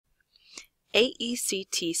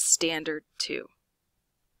AECT Standard 2.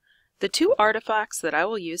 The two artifacts that I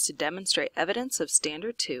will use to demonstrate evidence of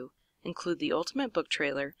Standard 2 include the Ultimate Book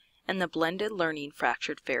Trailer and the Blended Learning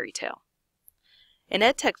Fractured Fairy Tale. In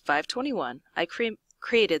EdTech 521, I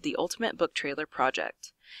created the Ultimate Book Trailer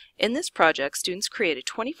project. In this project, students created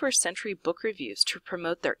 21st century book reviews to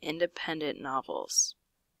promote their independent novels.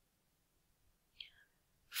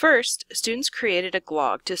 First, students created a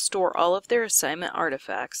glog to store all of their assignment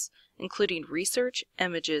artifacts, including research,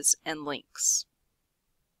 images, and links.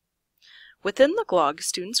 Within the glog,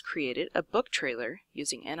 students created a book trailer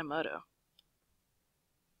using Animoto.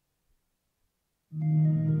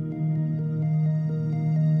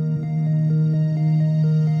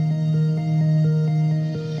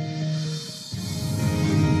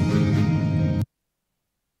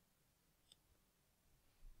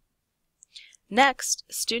 Next,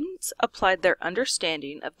 students applied their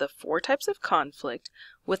understanding of the 4 types of conflict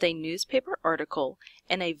with a newspaper article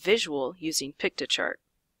and a visual using Pictochart.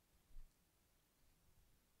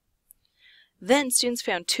 Then students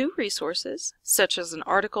found 2 resources, such as an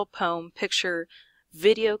article, poem, picture,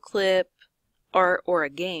 video clip, art, or a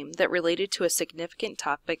game that related to a significant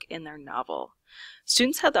topic in their novel.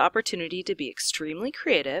 Students had the opportunity to be extremely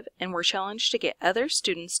creative and were challenged to get other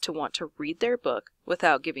students to want to read their book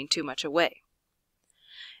without giving too much away.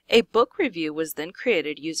 A book review was then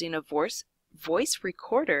created using a voice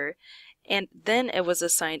recorder, and then it was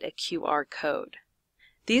assigned a QR code.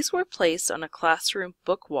 These were placed on a classroom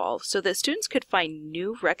book wall so that students could find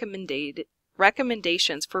new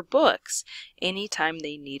recommendations for books anytime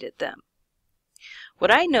they needed them.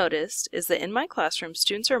 What I noticed is that in my classroom,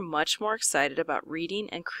 students are much more excited about reading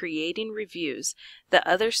and creating reviews that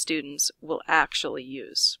other students will actually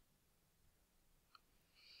use.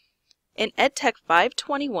 In EdTech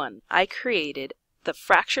 521, I created the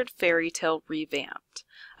Fractured Fairy Tale Revamped,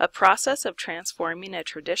 a process of transforming a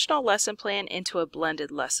traditional lesson plan into a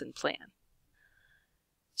blended lesson plan.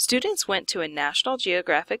 Students went to a National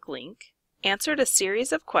Geographic link, answered a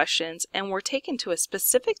series of questions, and were taken to a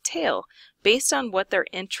specific tale based on what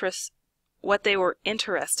they were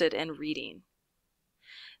interested in reading.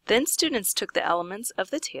 Then students took the elements of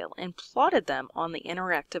the tale and plotted them on the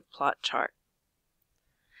interactive plot chart.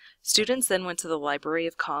 Students then went to the Library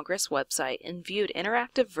of Congress website and viewed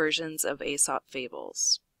interactive versions of Aesop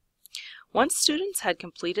fables. Once students had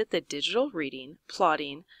completed the digital reading,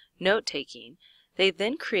 plotting, note-taking, they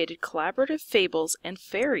then created collaborative fables and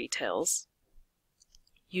fairy tales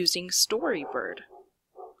using Storybird.